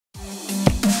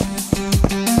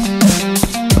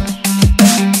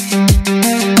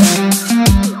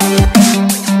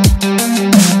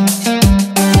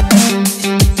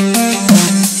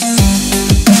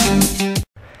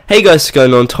Hey guys, what's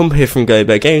going on? Tom here from By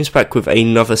NewAgeLT, back with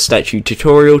another statue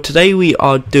tutorial. Today we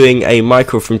are doing a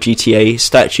Michael from GTA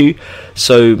statue.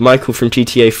 So Michael from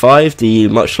GTA 5, the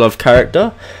much loved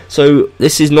character. So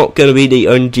this is not going to be the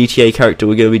only GTA character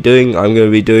we're going to be doing. I'm going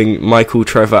to be doing Michael,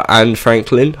 Trevor and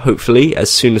Franklin, hopefully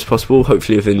as soon as possible,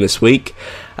 hopefully within this week.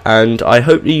 And I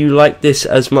hope that you like this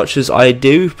as much as I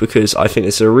do, because I think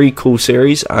it's a really cool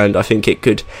series and I think it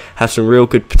could have some real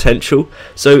good potential.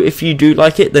 So if you do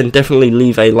like it, then definitely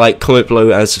leave a like, comment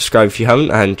below and subscribe if you haven't,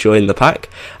 and join the pack.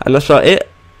 And that's about it.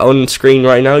 On screen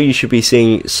right now you should be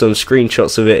seeing some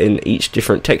screenshots of it in each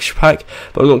different texture pack,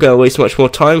 but I'm not going to waste much more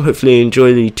time. Hopefully you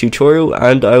enjoy the tutorial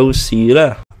and I will see you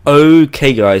there.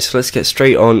 Okay guys, let's get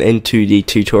straight on into the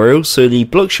tutorial. So the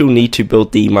blocks you'll need to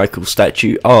build the Michael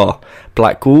statue are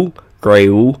black wool, grey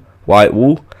wool, white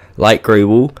wool, light grey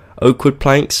wool, oak wood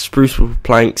planks, spruce wood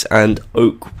planks and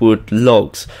oak wood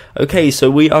logs. Okay,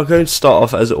 so we are going to start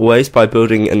off as always by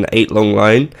building an 8 long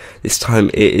line. This time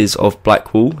it is of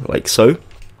black wool, like so.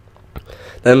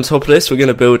 Then on top of this we're going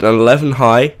to build an 11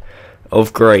 high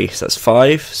of grey. So that's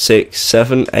 5, 6,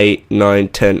 7, 8, 9,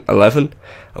 10, 11.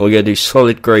 And we're going to do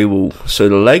solid grey wool. So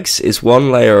the legs is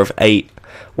one layer of 8,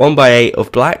 1 by 8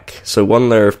 of black, so one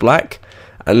layer of black,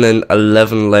 and then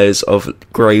 11 layers of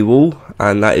grey wool,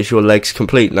 and that is your legs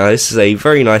complete. Now this is a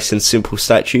very nice and simple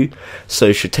statue, so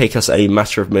it should take us a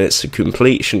matter of minutes to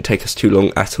complete. It shouldn't take us too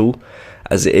long at all,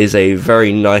 as it is a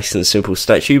very nice and simple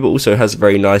statue, but also has a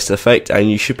very nice effect, and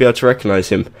you should be able to recognise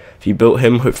him. If you built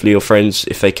him, hopefully your friends,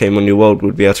 if they came on your world,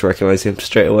 would be able to recognise him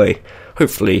straight away.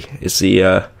 Hopefully is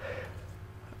the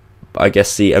I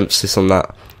guess the emphasis on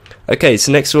that. Okay,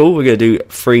 so next of all we're going to do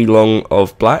 3 long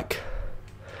of black,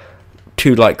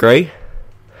 2 light grey,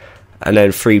 and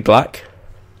then 3 black.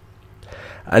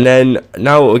 And then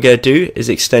now what we're going to do is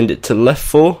extend it to the left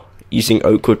 4 using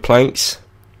oak wood planks,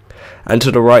 and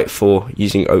to the right 4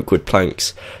 using oak wood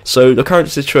planks. So the current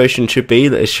situation should be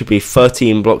that it should be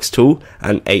 13 blocks tall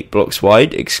and 8 blocks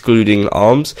wide, excluding the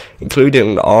arms.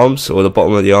 Including the arms, or the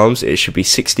bottom of the arms, it should be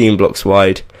 16 blocks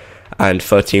wide and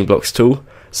 13 blocks tall.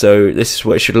 So this is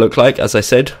what it should look like. As I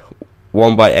said,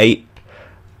 1 by 8,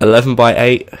 11 by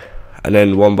 8, and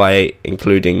then 1 by 8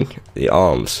 including the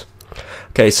arms.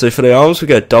 Okay, so for the arms we're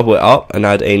going to double it up and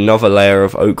add another layer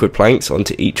of oak wood planks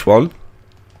onto each one.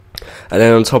 And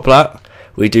then on top of that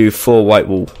we do 4 white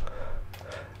wool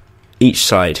each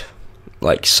side,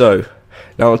 like so.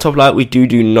 Now on top of that we do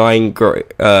 9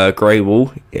 grey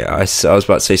wool. Yeah, I was about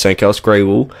to say something else, grey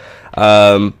wool,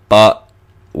 but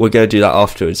we're going to do that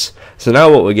afterwards. So now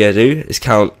what we're going to do is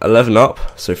count 11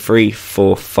 up, so 3,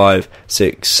 4, 5,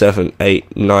 6, 7,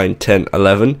 8, 9, 10,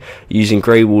 11, using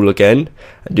grey wool again,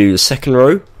 and do the second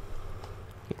row,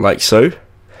 like so.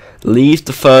 Leave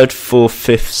the 3rd,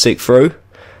 4th, 5th, 6th row,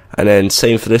 and then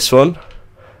same for this one.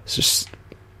 So just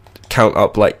count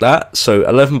up like that, so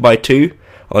 11 by 2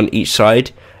 on each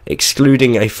side,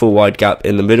 excluding a full wide gap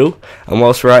in the middle. And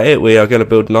whilst we're at it, we are going to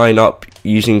build 9 up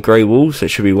using grey wool, so it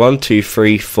should be 1, 2,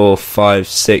 3, 4, 5,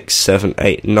 6, 7,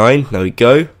 8, 9. There we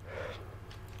go,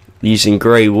 using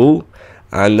grey wool,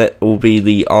 and that will be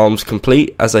the arms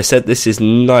complete. As I said, this is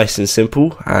nice and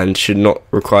simple and should not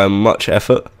require much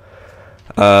effort.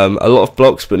 A lot of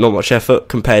blocks but not much effort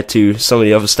compared to some of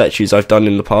the other statues I've done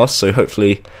in the past, so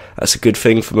hopefully that's a good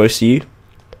thing for most of you.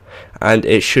 And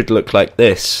it should look like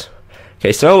this.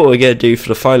 Okay, so now what we're going to do for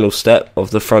the final step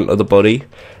of the front of the body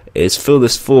is fill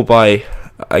this 4 by,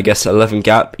 I guess, 11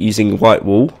 gap using white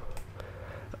wool.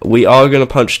 We are going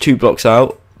to punch 2 blocks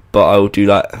out, but I will do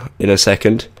that in a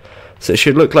second. So it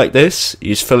should look like this.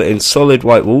 You just fill it in solid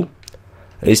white wool.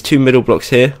 These 2 middle blocks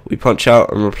here we punch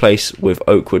out and replace with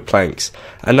oak wood planks,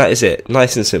 and that is it.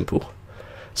 Nice and simple.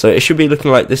 So it should be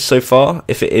looking like this so far.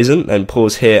 If it isn't, then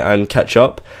pause here and catch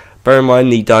up. Bear in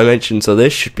mind the dimensions of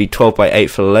this should be 12 by 8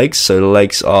 for the legs, so the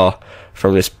legs are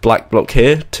from this black block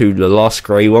here to the last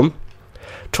grey one.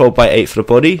 12 by 8 for the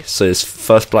body, so this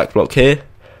first black block here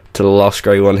to the last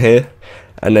grey one here,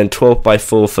 and then 12 by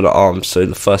 4 for the arms, so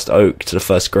the first oak to the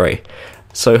first grey.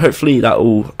 So hopefully that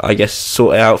will, I guess,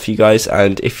 sort it out for you guys,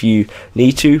 and if you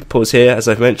need to, pause here as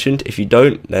I've mentioned. If you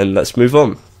don't, then let's move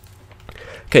on.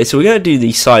 Okay, so we're going to do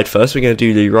the side first. We're going to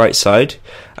do the right side,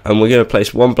 and we're going to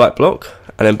place 1 black block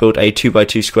and then build a 2 by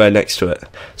 2 square next to it.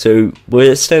 So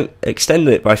we're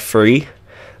extending it by 3,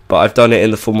 but I've done it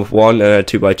in the form of 1 and a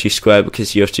 2 by 2 square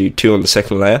because you have to do 2 on the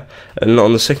second layer. And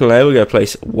on the second layer we're going to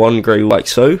place 1 grey wool like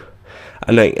so,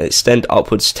 and then extend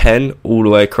upwards 10 all the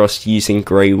way across using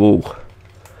grey wool.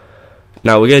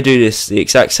 Now we're going to do this the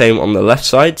exact same on the left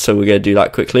side, so we're going to do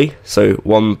that quickly. So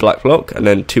 1 black block and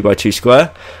then 2x2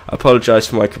 square. I apologise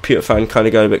for my computer fan kind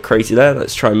of going a bit crazy there.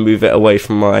 Let's try and move it away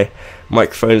from my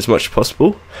microphone as much as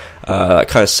possible. That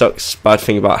kind of sucks, bad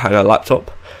thing about having a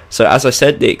laptop. So as I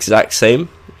said, the exact same,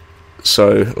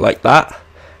 so like that.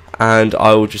 And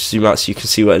I will just zoom out so you can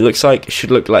see what it looks like. It should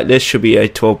look like this, should be a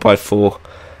 12x4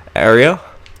 area.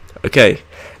 Okay.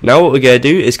 Now what we're going to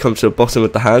do is come to the bottom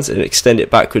of the hands and extend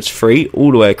it backwards 3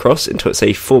 all the way across until it's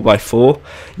a 4x4.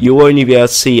 You'll only be able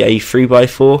to see a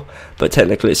 3x4, but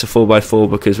technically it's a 4x4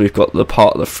 because we've got the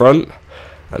part at the front.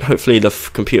 And hopefully the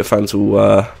computer fans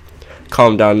will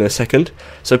calm down in a second.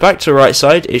 So back to the right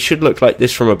side, it should look like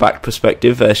this from a back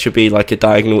perspective. There should be like a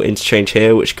diagonal interchange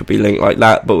here which could be linked like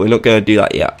that, but we're not going to do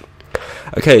that yet.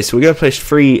 Okay, so we're going to place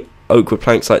 3 oak wood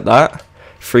planks like that,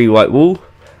 3 white wool,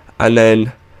 and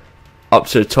then up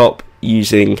to the top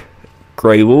using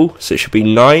grey wool, so it should be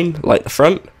 9 like the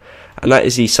front, and that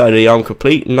is the side of the arm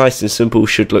complete. Nice and simple,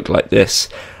 should look like this.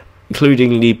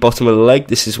 Including the bottom of the leg,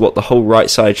 this is what the whole right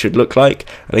side should look like,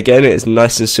 and again it is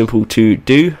nice and simple to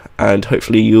do, and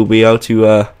hopefully you'll be able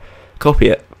to copy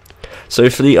it. So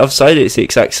for the other side it's the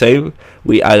exact same.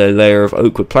 We add a layer of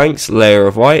oak wood planks, layer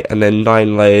of white, and then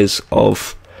 9 layers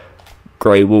of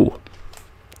grey wool.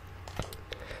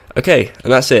 Okay,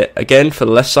 and that's it. Again, for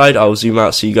the left side, I'll zoom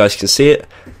out so you guys can see it,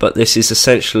 but this is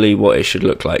essentially what it should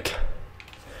look like.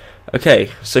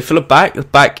 Okay, so for the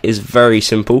back is very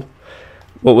simple.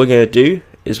 What we're going to do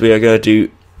is we are going to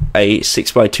do a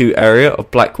 6x2 area of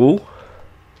black wool.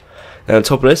 And on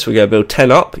top of this, we're going to build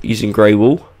 10 up using grey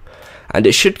wool. And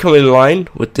it should come in line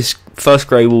with this first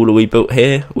grey wool that we built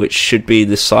here, which should be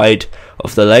the side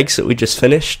of the legs that we just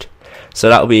finished. So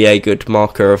that'll be a good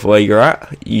marker of where you're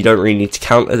at. You don't really need to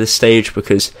count at this stage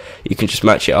because you can just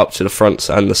match it up to the fronts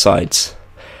and the sides.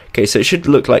 Okay, so it should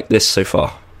look like this so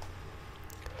far.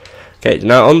 Okay,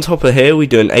 now on top of here we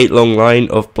do an 8 long line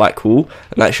of black wool,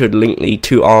 and that should link the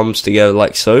 2 arms together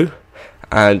like so.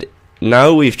 And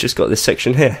now we've just got this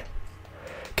section here.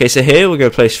 Okay, so here we're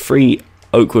going to place 3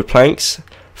 oak wood planks,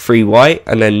 3 white,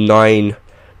 and then 9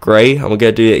 grey. And we're going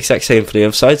to do the exact same for the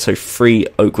other side, so 3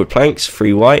 oak wood planks,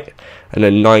 3 white, and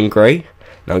then 9 grey.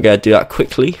 Now I'm going to do that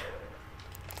quickly.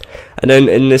 And then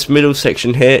in this middle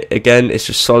section here, again, it's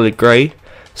just solid grey,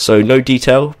 so no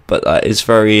detail, but that is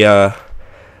very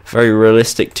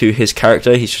realistic to his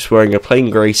character. He's just wearing a plain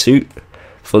grey suit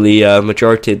for the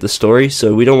majority of the story,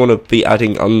 so we don't want to be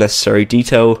adding unnecessary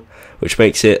detail, which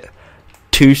makes it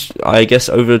too, I guess,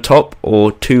 over the top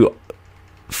or too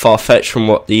far-fetched from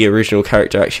what the original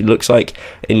character actually looks like,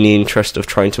 in the interest of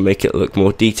trying to make it look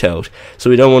more detailed. So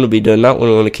we don't want to be doing that.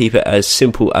 We want to keep it as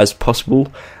simple as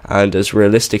possible and as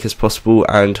realistic as possible,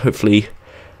 and hopefully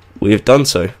we have done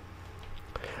so.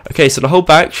 Okay, so the whole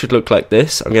back should look like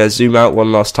this. I'm going to zoom out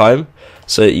one last time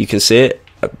so that you can see it.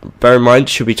 Bear in mind it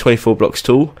should be 24 blocks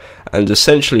tall and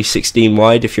essentially 16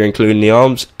 wide if you're including the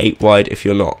arms, 8 wide if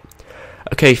you're not.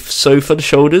 Okay, so for the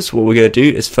shoulders, what we're going to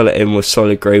do is fill it in with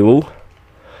solid grey wool,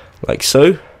 like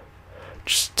so,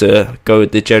 just to go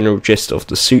with the general gist of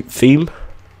the suit theme.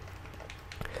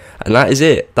 And that is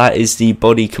it. That is the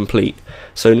body complete.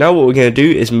 So now what we're going to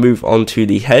do is move on to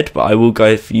the head, but I will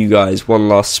give you guys one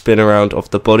last spin around of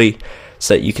the body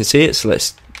so that you can see it. So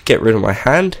let's get rid of my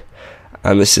hand,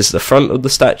 and this is the front of the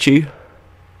statue.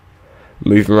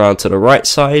 Moving around to the right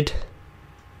side.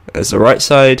 There's the right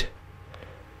side.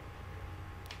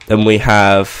 Then we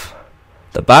have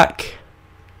the back,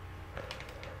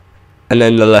 and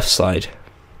then the left side.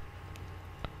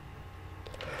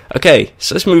 Okay,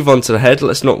 so let's move on to the head.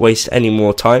 Let's not waste any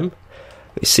more time.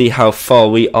 Let's see how far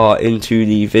we are into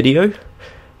the video.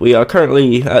 We are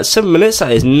currently at 7 minutes.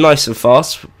 That is nice and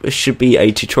fast. It should be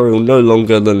a tutorial no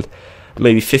longer than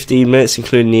maybe 15 minutes,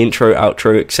 including the intro,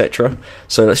 outro, etc.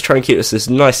 So let's try and keep this as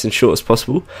nice and short as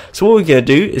possible. So what we're going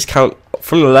to do is count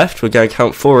from the left. We're going to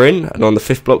count 4 in, and on the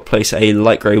 5th block place a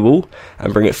light grey wool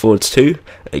and bring it forwards 2.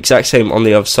 Exact same on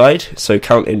the other side. So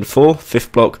count in 4,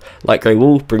 5th block, light grey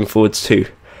wool, bring forwards 2.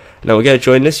 Now we're going to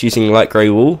join this using light grey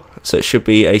wool, so it should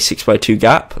be a 6x2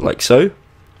 gap, like so.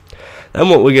 Then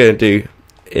what we're going to do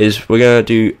is we're going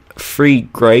to do 3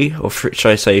 grey, or should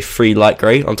I say 3 light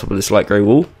grey on top of this light grey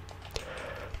wool.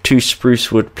 2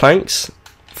 spruce wood planks,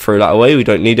 throw that away, we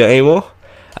don't need it anymore.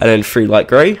 And then 3 light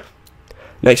grey.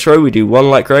 Next row we do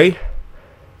 1 light grey,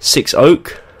 6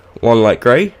 oak, 1 light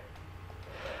grey.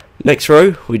 Next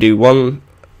row we do 1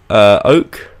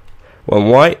 oak, 1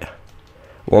 white,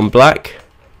 1 black,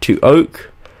 2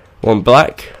 oak, 1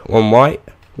 black, 1 white,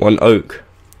 1 oak.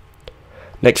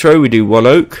 Next row we do 1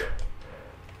 oak,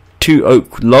 2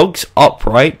 oak logs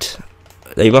upright.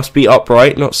 They must be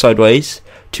upright, not sideways.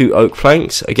 2 oak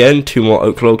planks, again 2 more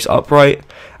oak logs upright,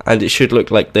 and it should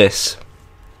look like this.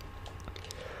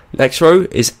 Next row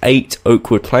is 8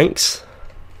 oak wood planks,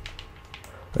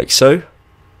 like so.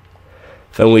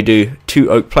 Then we do 2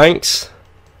 oak planks,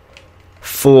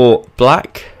 4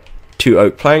 black, 2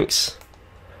 oak planks,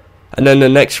 and then the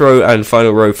next row and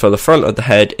final row for the front of the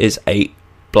head is 8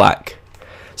 black.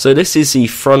 So this is the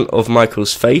front of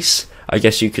Michael's face, I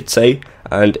guess you could say,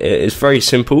 and it is very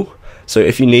simple. So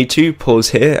if you need to, pause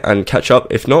here and catch up.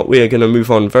 If not, we are going to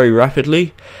move on very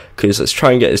rapidly, because let's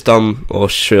try and get this done, or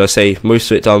should I say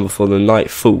most of it done, before the night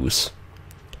falls.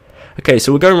 Okay,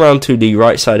 so we're going around to the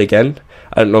right side again.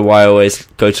 I don't know why I always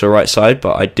go to the right side,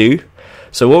 but I do.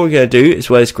 So what we're going to do is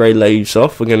where this grey leaves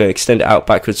off, we're going to extend it out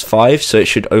backwards 5, so it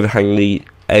should overhang the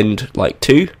end like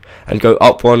 2, and go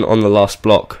up 1 on the last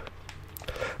block.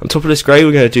 On top of this grey,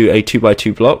 we're going to do a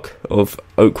 2x2 block of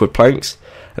oak wood planks,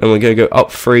 and then we're going to go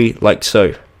up 3 like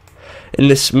so. In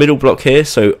this middle block here,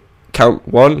 so count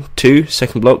 1, 2,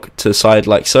 second block to the side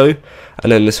like so,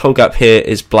 and then this whole gap here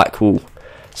is black wool.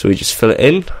 So we just fill it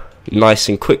in nice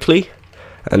and quickly,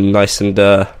 and nice and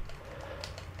I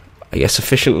guess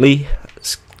efficiently.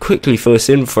 Let's quickly fill this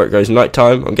in before it goes night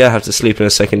time. I'm gonna have to sleep in a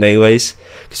second anyways,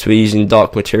 because we're using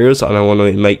dark materials and I want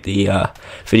to make the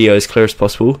video as clear as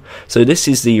possible. So this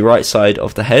is the right side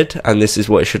of the head, and this is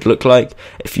what it should look like.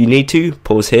 If you need to,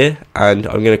 pause here, and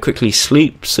I'm going to quickly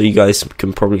sleep so you guys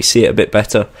can probably see it a bit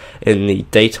better in the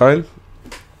daytime.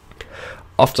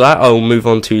 After that, I'll move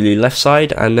on to the left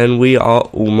side, and then we are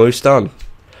almost done.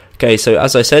 Okay, so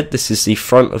as I said, this is the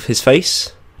front of his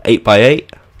face,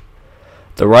 8x8.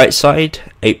 The right side,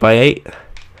 8x8.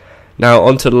 Now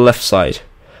onto the left side.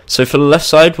 So for the left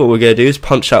side, what we're going to do is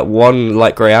punch out 1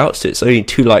 light grey out, so it's only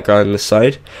 2 light grey on this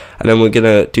side. And then we're going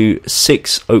to do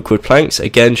 6 oak wood planks,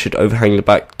 again should overhang the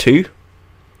back 2.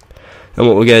 And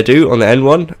what we're going to do on the end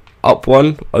one, up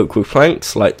 1 oak wood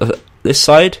planks, like this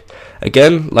side.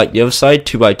 Again, like the other side,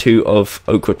 2x2 of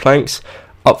oak wood planks,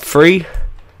 up 3.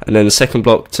 And then the second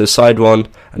block to side 1,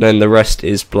 and then the rest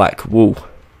is black wool.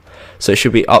 So it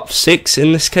should be up 6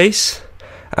 in this case,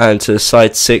 and to the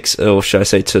side 6, or should I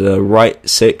say to the right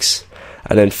 6,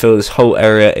 and then fill this whole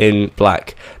area in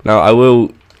black. Now I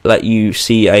will let you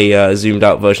see a zoomed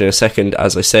out version in a second,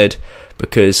 as I said,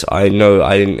 because I know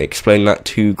I didn't explain that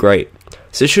too great.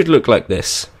 So it should look like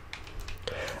this.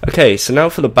 Okay, so now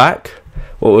for the back,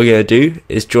 what we're going to do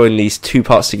is join these 2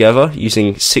 parts together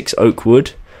using 6 oak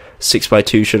wood,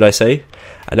 6x2 should I say,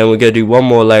 and then we're going to do 1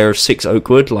 more layer of 6 oak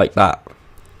wood like that.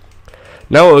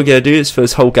 Now what we're going to do is fill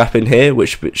this whole gap in here,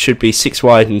 which should be 6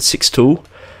 wide and 6 tall,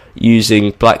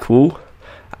 using black wool,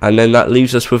 and then that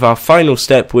leaves us with our final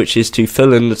step, which is to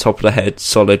fill in the top of the head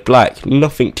solid black,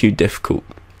 nothing too difficult.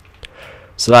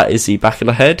 So that is the back of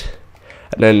the head,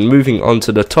 and then moving on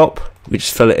to the top, we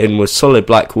just fill it in with solid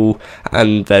black wool,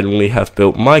 and then we have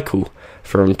built Michael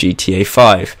from GTA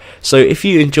 5. So if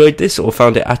you enjoyed this or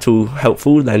found it at all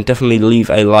helpful, then definitely leave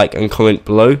a like and comment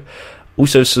below.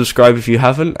 Also subscribe if you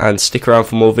haven't, and stick around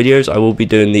for more videos. I will be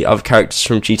doing the other characters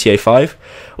from GTA 5.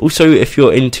 Also, if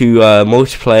you're into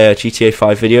multiplayer GTA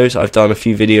 5 videos, I've done a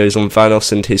few videos on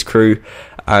Vanos and his crew,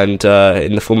 and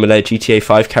in the form of their GTA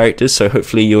 5 characters, so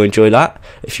hopefully you'll enjoy that.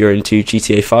 If you're into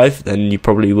GTA 5, then you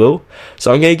probably will.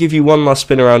 So I'm going to give you one last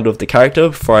spin around of the character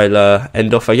before I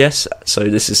end off, I guess. So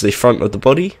this is the front of the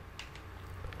body.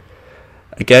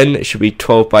 Again, it should be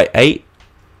 12x8.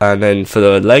 And then for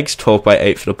the legs,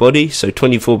 12x8 for the body, so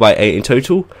 24x8 in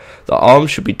total. The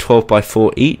arms should be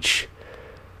 12x4 each,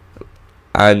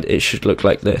 and it should look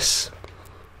like this.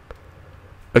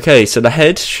 Okay, so the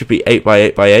head should be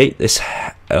 8x8x8. This,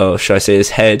 or should I say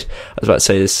this head? I was about to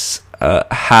say this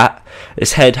hat.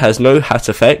 This head has no hat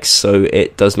effects, so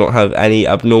it does not have any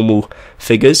abnormal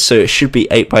figures. So it should be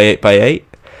 8x8x8.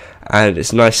 And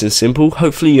it's nice and simple.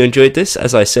 Hopefully you enjoyed this,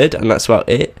 as I said, and that's about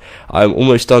it. I'm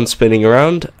almost done spinning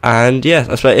around, and yeah,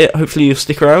 that's about it. Hopefully you'll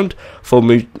stick around for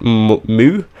more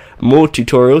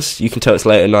tutorials. You can tell it's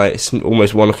late at night, it's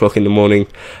almost 1 o'clock in the morning.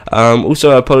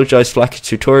 Also, I apologise for lack of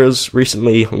tutorials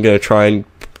recently. I'm going to try and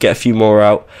get a few more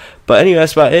out. But anyway,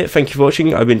 that's about it. Thank you for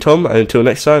watching. I've been Tom, and until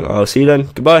next time, I'll see you then.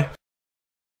 Goodbye.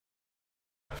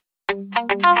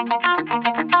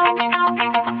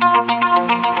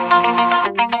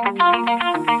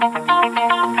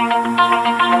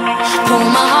 Pull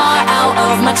my heart out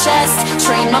of my chest,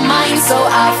 train my mind so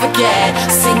I forget.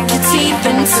 Sink your teeth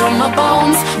into my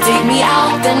bones, dig me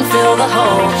out, then fill the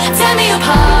hole. Tear me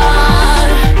apart.